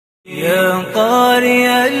يا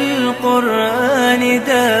قارئ القرآن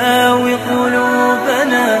داوي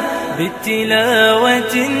قلوبنا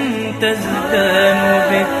بالتلاوة تزدان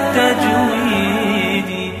بالتجويد.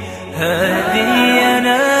 هذه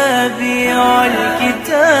ينابيع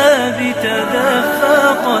الكتاب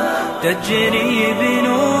تدفقت تجري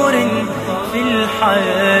بنور في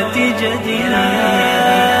الحياة جديدة.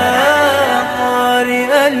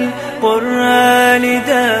 قارئ القرآن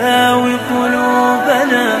داوي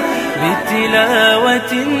قلوبنا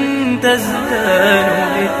بتلاوة تزدان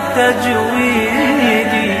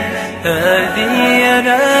بالتجويد. هذه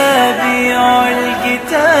ينابيع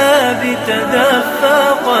الكتاب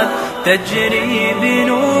تدفقت تجري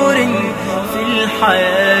بنور في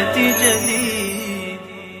الحياة جديد.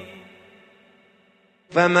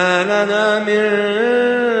 فما لنا من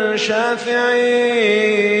شافعين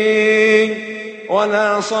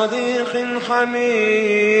ولا صديق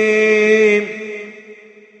حميم.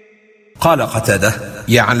 قال قتادة: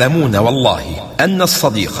 يعلمون والله أن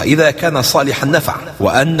الصديق إذا كان صالحا نفع،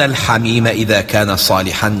 وأن الحميم إذا كان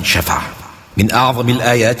صالحا شفع. من أعظم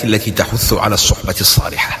الآيات التي تحث على الصحبة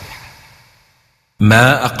الصالحة.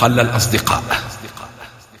 ما أقل الأصدقاء.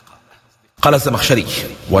 قال الزمخشري: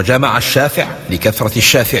 وجمع الشافع لكثرة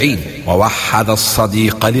الشافعين، ووحد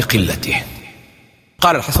الصديق لقلته.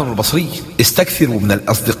 قال الحسن البصري: استكثروا من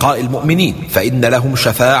الأصدقاء المؤمنين فإن لهم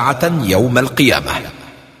شفاعة يوم القيامة.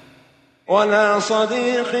 ولا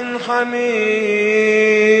صديق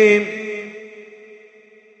حميم.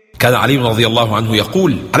 كان علي رضي الله عنه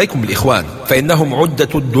يقول: عليكم بالإخوان فإنهم عدة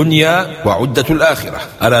الدنيا وعدة الآخرة.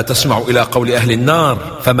 ألا تسمع إلى قول أهل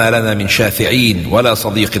النار: فما لنا من شافعين ولا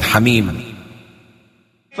صديق حميم.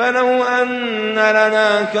 فلو أن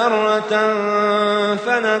لنا كرة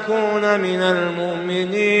فنكون من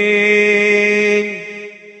المؤمنين.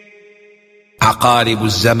 عقارب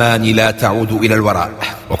الزمان لا تعود إلى الوراء،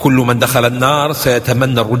 وكل من دخل النار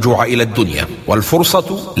سيتمنى الرجوع إلى الدنيا،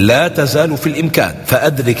 والفرصة لا تزال في الإمكان،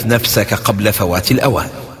 فأدرك نفسك قبل فوات الأوان.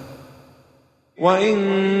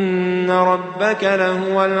 وإن ربك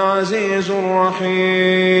لهو العزيز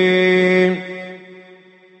الرحيم.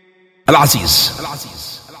 العزيز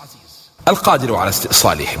القادر على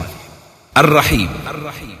استئصالهم، الرحيم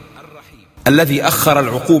الذي أخر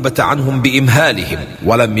العقوبة عنهم بإمهالهم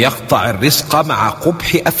ولم يقطع الرزق مع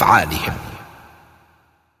قبح أفعالهم.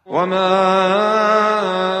 وما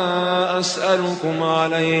أسألكم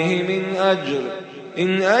عليه من أجر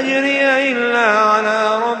إن أجري إلا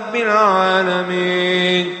على رب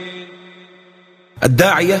العالمين.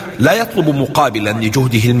 الداعية لا يطلب مقابلا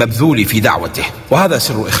لجهده المبذول في دعوته، وهذا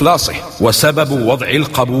سر إخلاصه وسبب وضع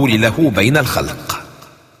القبول له بين الخلق.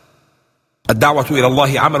 الدعوة إلى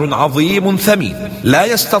الله عمل عظيم ثمين لا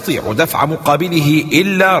يستطيع دفع مقابله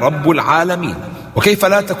إلا رب العالمين، وكيف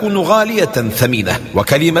لا تكون غالية ثمينة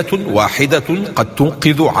وكلمة واحدة قد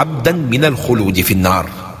تنقذ عبدا من الخلود في النار.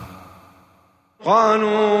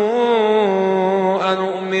 قالوا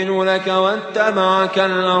أنؤمن لك واتبعك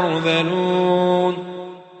الأرذلون.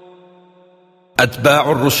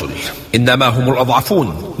 أتباع الرسل إنما هم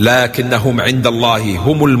الأضعفون، لكنهم عند الله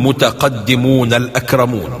هم المتقدمون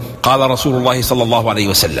الأكرمون. قال رسول الله صلى الله عليه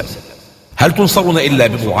وسلم: هل تنصرون إلا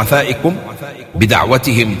بضعفائكم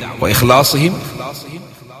بدعوتهم وإخلاصهم؟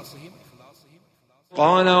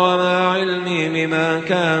 قال: وما علمي بما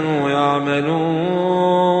كانوا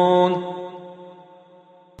يعملون.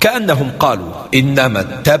 كأنهم قالوا: إنما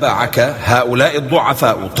اتبعك هؤلاء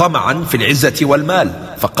الضعفاء طمعا في العزة والمال.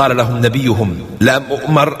 فقال لهم نبيهم: لم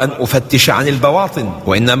أؤمر أن أفتش عن البواطن،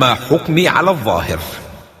 وإنما حكمي على الظاهر.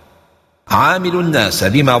 عامل الناس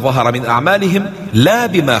بما ظهر من أعمالهم لا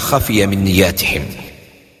بما خفي من نياتهم.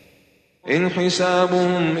 إن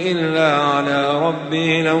حسابهم إلا على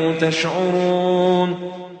ربي لو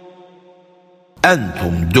تشعرون.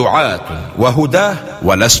 أنتم دعاة وهداه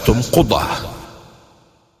ولستم قضاه.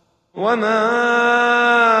 وما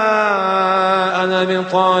أنا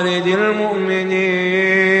بطارد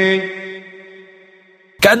المؤمنين.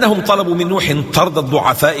 كأنهم طلبوا من نوح طرد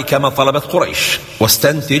الضعفاء كما طلبت قريش،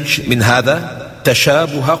 واستنتج من هذا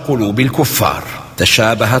تشابه قلوب الكفار،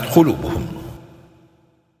 تشابهت قلوبهم.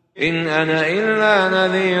 إن أنا إلا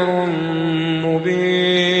نذير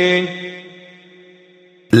مبين.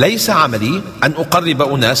 ليس عملي أن أقرب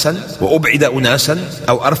أناسا وأبعد أناسا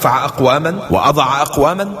أو أرفع أقواما وأضع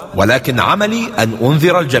أقواما، ولكن عملي أن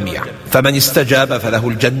أنذر الجميع، فمن استجاب فله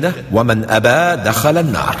الجنة ومن أبى دخل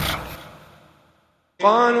النار.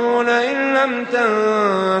 قالوا: لئن لم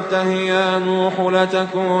تنته يا نوح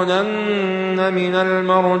لتكونن من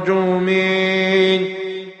المرجومين.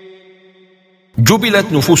 جبلت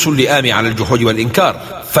نفوس اللئام على الجحود والإنكار،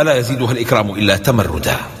 فلا يزيدها الإكرام إلا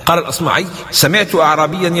تمردا. قال الأصمعي: سمعت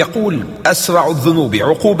أعرابيا يقول: أسرع الذنوب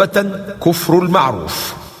عقوبة كفر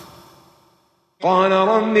المعروف. قال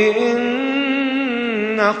رب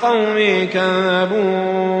إن قومي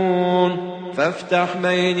كذبون فافتح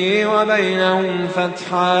بيني وبينهم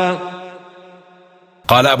فتحا.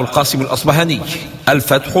 قال أبو القاسم الأصبهاني: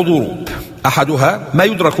 الفتح ضروب، أحدها ما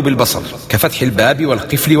يدرك بالبصر كفتح الباب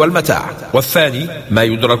والقفل والمتاع، والثاني ما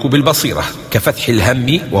يدرك بالبصيرة كفتح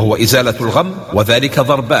الهم وهو إزالة الغم، وذلك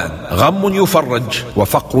ضربان: غم يفرج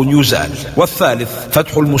وفقر يزال، والثالث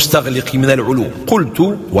فتح المستغلق من العلوم.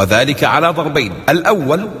 قلت: وذلك على ضربين: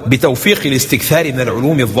 الأول بتوفيق الاستكثار من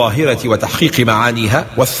العلوم الظاهرة وتحقيق معانيها،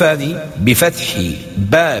 والثاني بفتح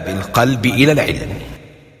باب القلب إلى العلم.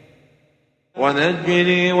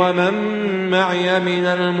 ونجني ومن معي من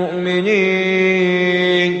المؤمنين.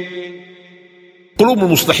 قلوب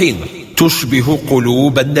المصلحين تشبه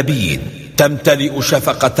قلوب النبيين، تمتلئ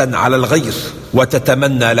شفقة على الغير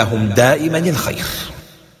وتتمنى لهم دائما الخير.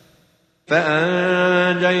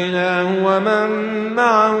 فأنجيناه ومن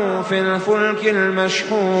معه في الفلك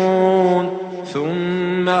المشحون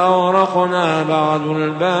ثم أغرقنا بعد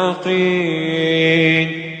الباقين.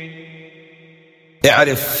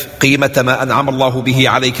 اعرف قيمة ما أنعم الله به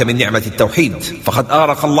عليك من نعمة التوحيد، فقد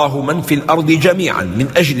أغرق الله من في الأرض جميعا من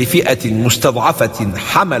أجل فئة مستضعفة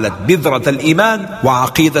حملت بذرة الإيمان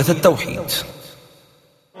وعقيدة التوحيد.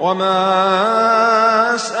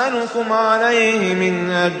 وما أسألكم عليه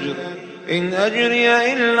من أجر إن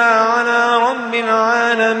أجري إلا على رب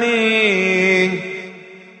العالمين.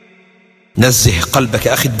 نزه قلبك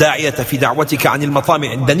أخي الداعية في دعوتك عن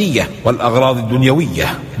المطامع الدنية والأغراض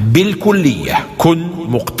الدنيوية بالكلية، كن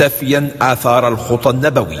مقتفيا آثار الخطى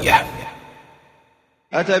النبوية.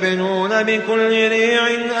 أتبنون بكل ريع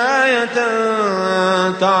آية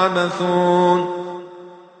تعبثون.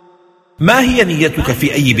 ما هي نيتك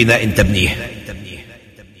في أي بناء تبنيه؟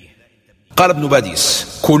 قال ابن باديس: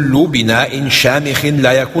 كل بناء شامخ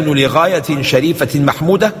لا يكون لغاية شريفة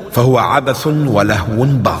محمودة فهو عبث ولهو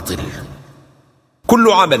باطل.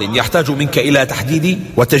 كل عمل يحتاج منك إلى تحديد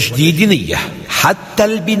وتجديد نية، حتى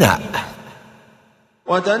البناء.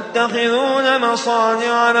 وتتخذون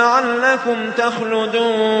مصانع لعلكم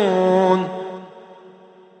تخلدون.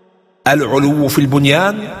 العلو في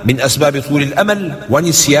البنيان من أسباب طول الأمل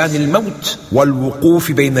ونسيان الموت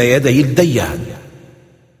والوقوف بين يدي الديان.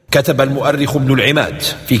 كتب المؤرخ ابن العماد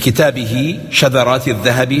في كتابه شذرات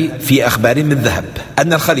الذهب في أخبار من ذهب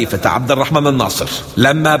أن الخليفة عبد الرحمن الناصر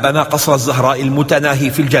لما بنى قصر الزهراء المتناهي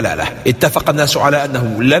في الجلالة اتفق الناس على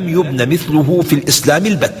أنه لم يبن مثله في الإسلام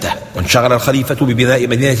البتة، وانشغل الخليفة ببناء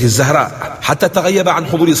مدينة الزهراء حتى تغيب عن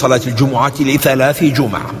حضور صلاة الجمعة ل3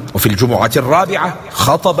 جمع. وفي الجمعة الرابعة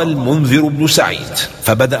خطب المنذر بن سعيد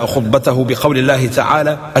فبدأ خطبته بقول الله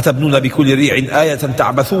تعالى: أتبنون بكل ريع آية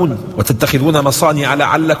تعبثون وتتخذون مصانع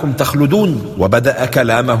لعلكم تخلدون. وبدأ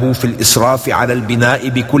كلامه في الإسراف على البناء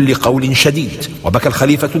بكل قول شديد، وبكى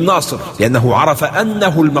الخليفة الناصر لأنه عرف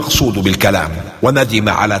أنه المقصود بالكلام وندم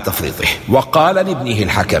على تفريطه، وقال لابنه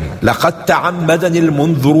الحكم: لقد تعمدني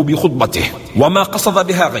المنذر بخطبته وما قصد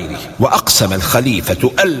بها غيره. وأقسم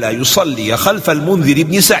الخليفة ألا يصلي خلف المنذر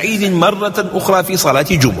بن سعيد مرة أخرى في صلاة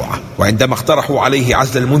جمعة. وعندما اقترحوا عليه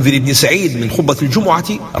عزل المنذر بن سعيد من خطبة الجمعة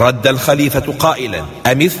رد الخليفة قائلا: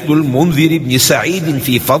 أمثل المنذر بن سعيد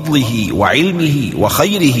في فضله وعلمه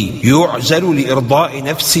وخيره يعزل لإرضاء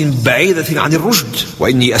نفس بعيدة عن الرشد؟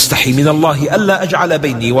 وإني أستحي من الله ألا أجعل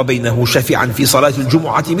بيني وبينه شفيعا في صلاة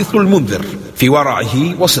الجمعة مثل المنذر في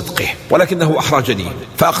ورعه وصدقه، ولكنه أحرجني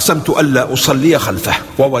فأقسمت ألا أصلي خلفه،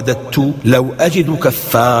 ووددت لو أجد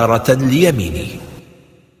كفارة ليميني.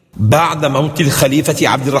 بعد موت الخليفة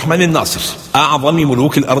عبد الرحمن الناصر أعظم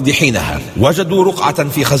ملوك الأرض حينها وجدوا رقعة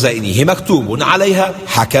في خزائنه مكتوب عليها: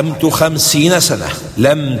 حكمت 50 سنة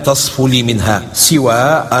لم تصف لي منها سوى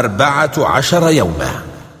 14 يوما.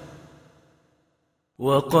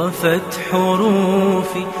 وقفت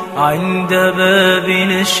حروفي عند باب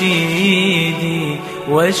نشيدي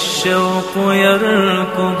والشوق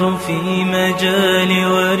يركض في مجال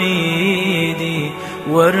وريدي،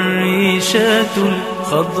 والريشة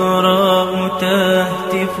الخضراء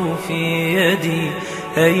تهتف في يدي: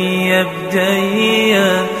 هيا ابدئي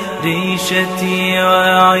يا ريشتي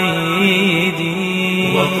وعيدي.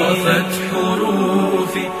 وقفت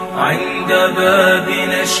حروفي عند باب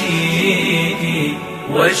نشيدي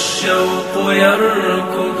والشوق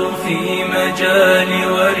يركض في مجال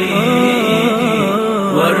وريدي،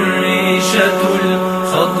 والريشة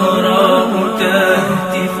الخضراء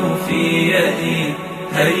تهتف في يدي: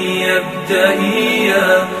 هيا ابدئي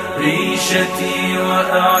يا ريشتي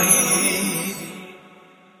وأعيدي.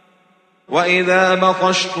 وإذا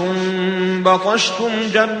بطشتم بطشتم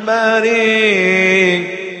جبارين.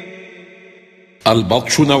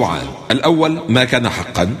 البطش نوعان: الأول ما كان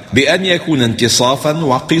حقا بأن يكون انتصافا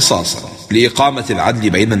وقصاصا لإقامة العدل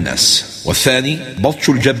بين الناس، والثاني بطش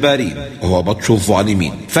الجبارين وهو بطش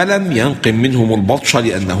الظالمين، فلم ينقم منهم البطش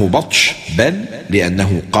لأنه بطش بل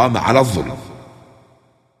لأنه قام على الظلم.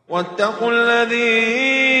 واتقوا الذي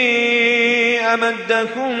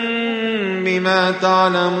أمدكم بما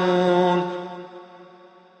تعلمون.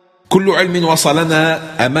 كل علم وصلنا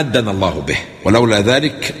أمدنا الله به، ولولا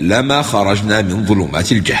ذلك لما خرجنا من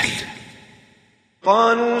ظلمات الجهل.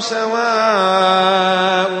 قالوا سواء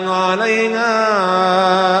علينا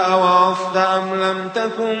أوعظت أم لم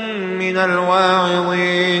تكن من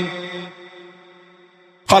الواعظين.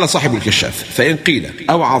 قال صاحب الكشاف: فإن قيل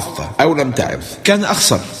أوعظت أو لم تعظ كان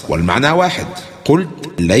أخسر، والمعنى واحد.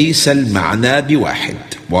 قلت: ليس المعنى بواحد،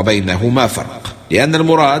 وبينهما فرق، لأن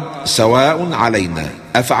المراد سواء علينا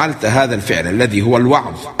أفعلت هذا الفعل الذي هو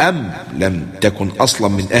الوعظ أم لم تكن أصلا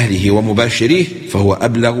من أهله ومباشريه، فهو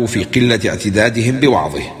أبلغ في قلة اعتدادهم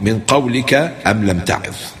بوعظه من قولك أم لم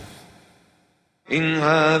تعظ. إن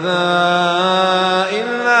هذا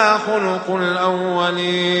إلا خلق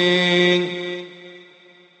الأولين.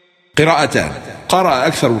 قراءتان: قرأ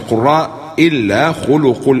أكثر القراء إلا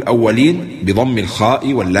خلق الأولين بضم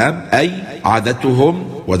الخاء واللام، أي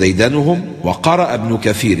عادتهم وديدنهم. وقرأ ابن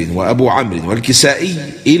كثير وأبو عمرو والكسائي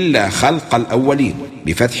إلا خلق الأولين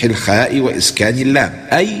بفتح الخاء وإسكان اللام،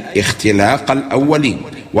 أي اختلاق الأولين.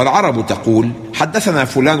 والعرب تقول: حدثنا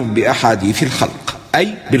فلان بأحاديث الخلق،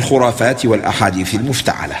 أي بالخرافات والأحاديث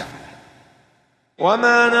المفتعلة.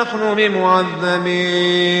 وما نحن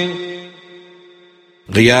بمعذبين.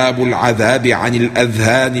 غياب العذاب عن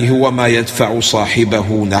الأذهان هو ما يدفع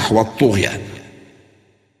صاحبه نحو الطغيان.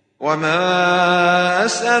 وما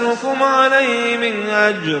أسألكم عليه من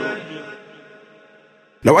أجر.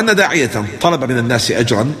 لو أن داعية طلب من الناس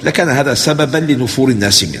أجرا لكان هذا سببا لنفور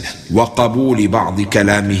الناس منه وقبول بعض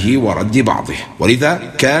كلامه ورد بعضه، ولذا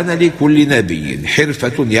كان لكل نبي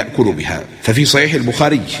حرفة يأكل بها. ففي صحيح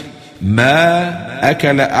البخاري: ما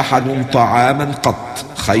أكل أحد طعاما قط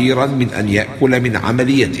خيرا من أن يأكل من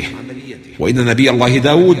عمل يده، وإن نبي الله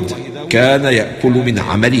داود كان يأكل من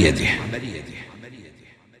عمل يده.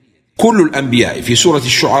 كل الأنبياء في سورة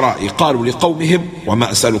الشعراء قالوا لقومهم: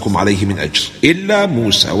 وما أسألكم عليه من أجر، إلا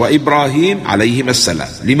موسى وإبراهيم عليهما السلام.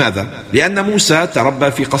 لماذا؟ لأن موسى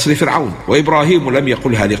تربى في قصر فرعون، وإبراهيم لم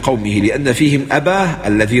يقلها لقومه لأن فيهم أباه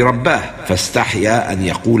الذي رباه، فاستحيا أن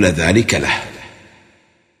يقول ذلك له.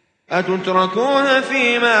 أتتركون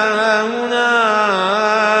فيما هاهنا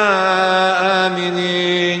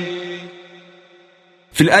آمنين.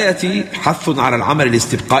 في الآية حث على العمل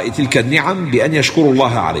لاستبقاء تلك النعم بأن يشكروا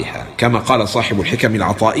الله عليها، كما قال صاحب الحكم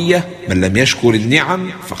العطائية: من لم يشكر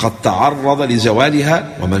النعم فقد تعرض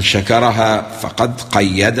لزوالها، ومن شكرها فقد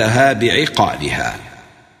قيدها بعقالها.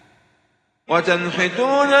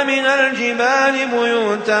 وتنحتون من الجبال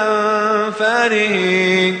بيوتا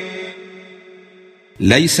فارهين.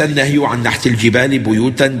 ليس النهي عن نحت الجبال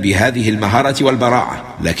بيوتا بهذه المهارة والبراعة،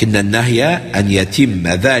 لكن النهي أن يتم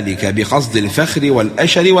ذلك بقصد الفخر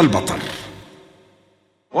والأشر والبطر.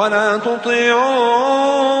 ولا تطيعوا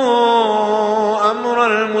أمر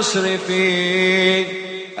المسرفين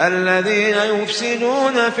الذين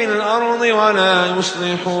يفسدون في الأرض ولا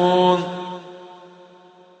يصلحون.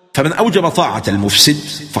 فمن أوجب طاعة المفسد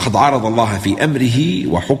فقد عارض الله في أمره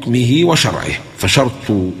وحكمه وشرعه،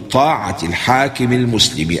 فشرط طاعة الحاكم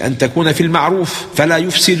المسلم أن تكون في المعروف، فلا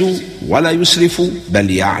يفسد ولا يسرف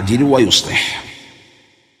بل يعدل ويصلح.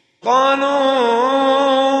 قالوا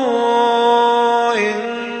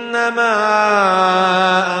إنما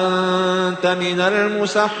أنت من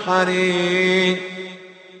المسحرين.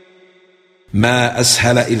 ما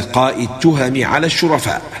أسهل إلقاء التهم على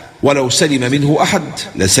الشرفاء، ولو سلم منه أحد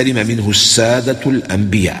لسلم منه السادة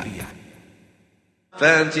الأنبياء.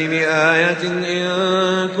 فأت بآية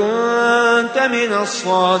إن كنت من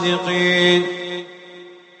الصادقين.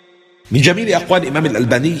 من جميل أقوال الإمام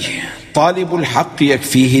الألباني: طالب الحق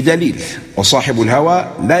يكفيه دليل، وصاحب الهوى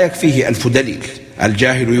لا يكفيه 1000 دليل.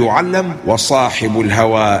 الجاهل يعلم، وصاحب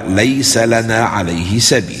الهوى ليس لنا عليه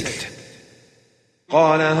سبيل.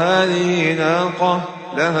 قال هذه ناقة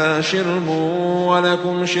لها شرب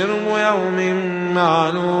ولكم شرب يوم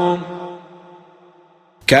معلوم.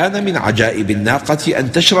 كان من عجائب الناقة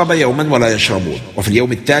أن تشرب يوما ولا يشربون، وفي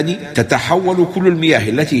اليوم الثاني تتحول كل المياه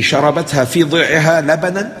التي شربتها في ضيعها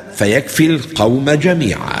لبنا فيكفي القوم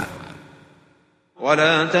جميعا.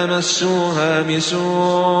 ولا تمسوها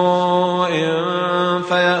بسوء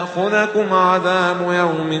فيأخذكم عذاب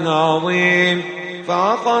يوم عظيم.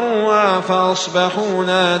 فعقروها فأصبحوا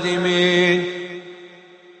نادمين.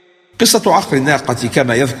 قصة عقر الناقة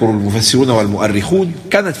كما يذكر المفسرون والمؤرخون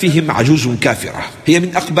كانت فيهم عجوز كافرة، هي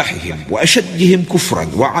من أقبحهم وأشدهم كفرا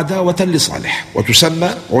وعداوة لصالح، وتسمى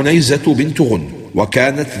عنيزة بنت غن،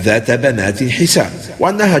 وكانت ذات بنات حسان،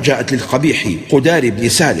 وأنها جاءت للقبيح قدار بن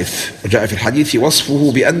سالف، وجاء في الحديث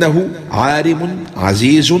وصفه بأنه عارم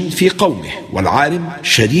عزيز في قومه، والعارم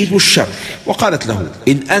شديد الشر، وقالت له: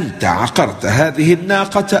 إن أنت عقرت هذه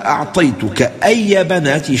الناقة أعطيتك أي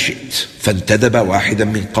بنات شئت. فانتدب واحدا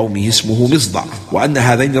من قومه اسمه مصدع، وأن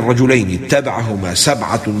هذين الرجلين اتبعهما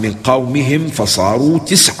 7 من قومهم فصاروا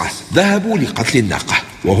 9 ذهبوا لقتل الناقة،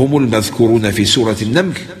 وهم المذكورون في سورة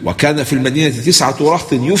النمل. وكان في المدينة 9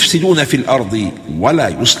 رهط يفسدون في الأرض ولا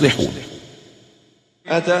يصلحون.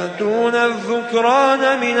 أتأتون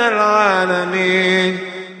الذكران من العالمين.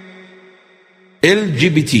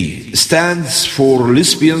 LGBT stands for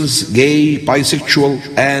lesbians, gay, bisexual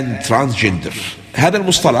and transgender. هذا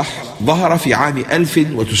المصطلح ظهر في عام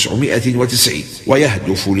 1990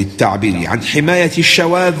 ويهدف للتعبير عن حماية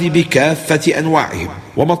الشواذ بكافة أنواعهم،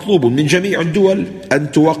 ومطلوب من جميع الدول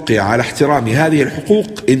أن توقع على احترام هذه الحقوق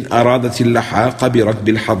إن أرادت اللحاق بركب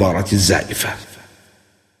الحضارة الزائفة.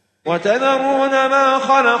 وتذرون ما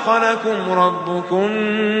خلق لكم ربكم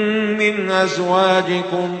من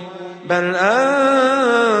أزواجكم بل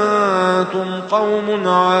أنتم قوم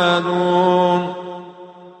عادون.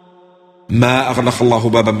 ما أغلق الله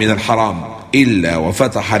بابا من الحرام إلا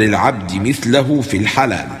وفتح للعبد مثله في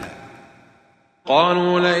الحلال.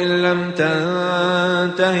 قالوا لئن لم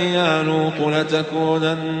تنته يا لوط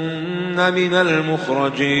لتكونن من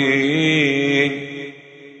المخرجين.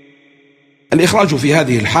 الإخراج في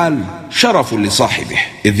هذه الحال شرف لصاحبه،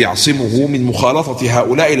 إذ يعصمه من مخالطة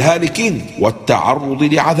هؤلاء الهالكين والتعرض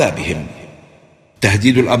لعذابهم.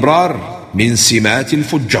 تهديد الأبرار من سمات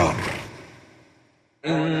الفجار.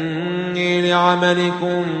 إني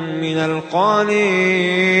لعملكم من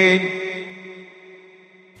القالين.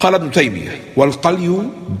 قال ابن تيمية: والقلي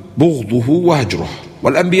بغضه وهجره،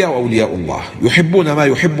 والأنبياء أولياء الله يحبون ما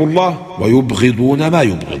يحب الله ويبغضون ما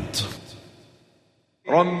يبغض.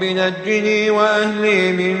 رب نجني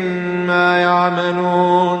وأهلي مما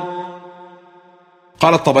يعملون.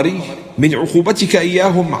 قال الطبري: من عقوبتك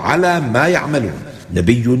إياهم على ما يعملون.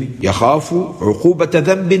 نبي يخاف عقوبة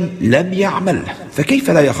ذنب لم يعمله، فكيف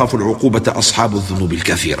لا يخاف العقوبة أصحاب الذنوب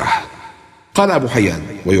الكثيرة؟ قال أبو حيان: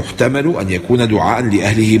 ويحتمل أن يكون دعاء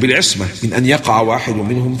لأهله بالعصمة من أن يقع واحد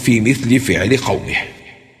منهم في مثل فعل قومه.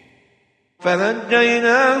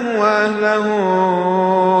 فنجيناه وأهله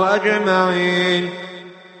أجمعين.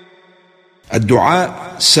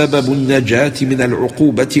 الدعاء سبب النجاة من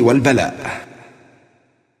العقوبة والبلاء.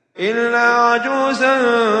 إلا عجوزا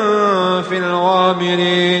في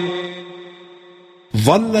الغابرين.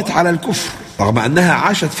 ظلت على الكفر رغم أنها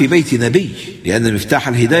عاشت في بيت نبي، لأن مفتاح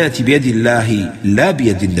الهداية بيد الله لا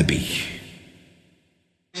بيد النبي.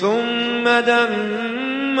 ثم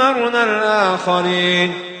دمرنا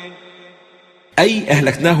الآخرين. أي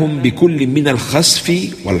أهلكناهم بكل من الخسف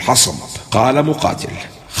والحصب. قال مقاتل: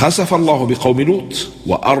 خسف الله بقوم لوط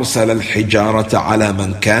وأرسل الحجارة على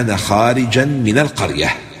من كان خارجا من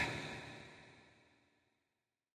القرية.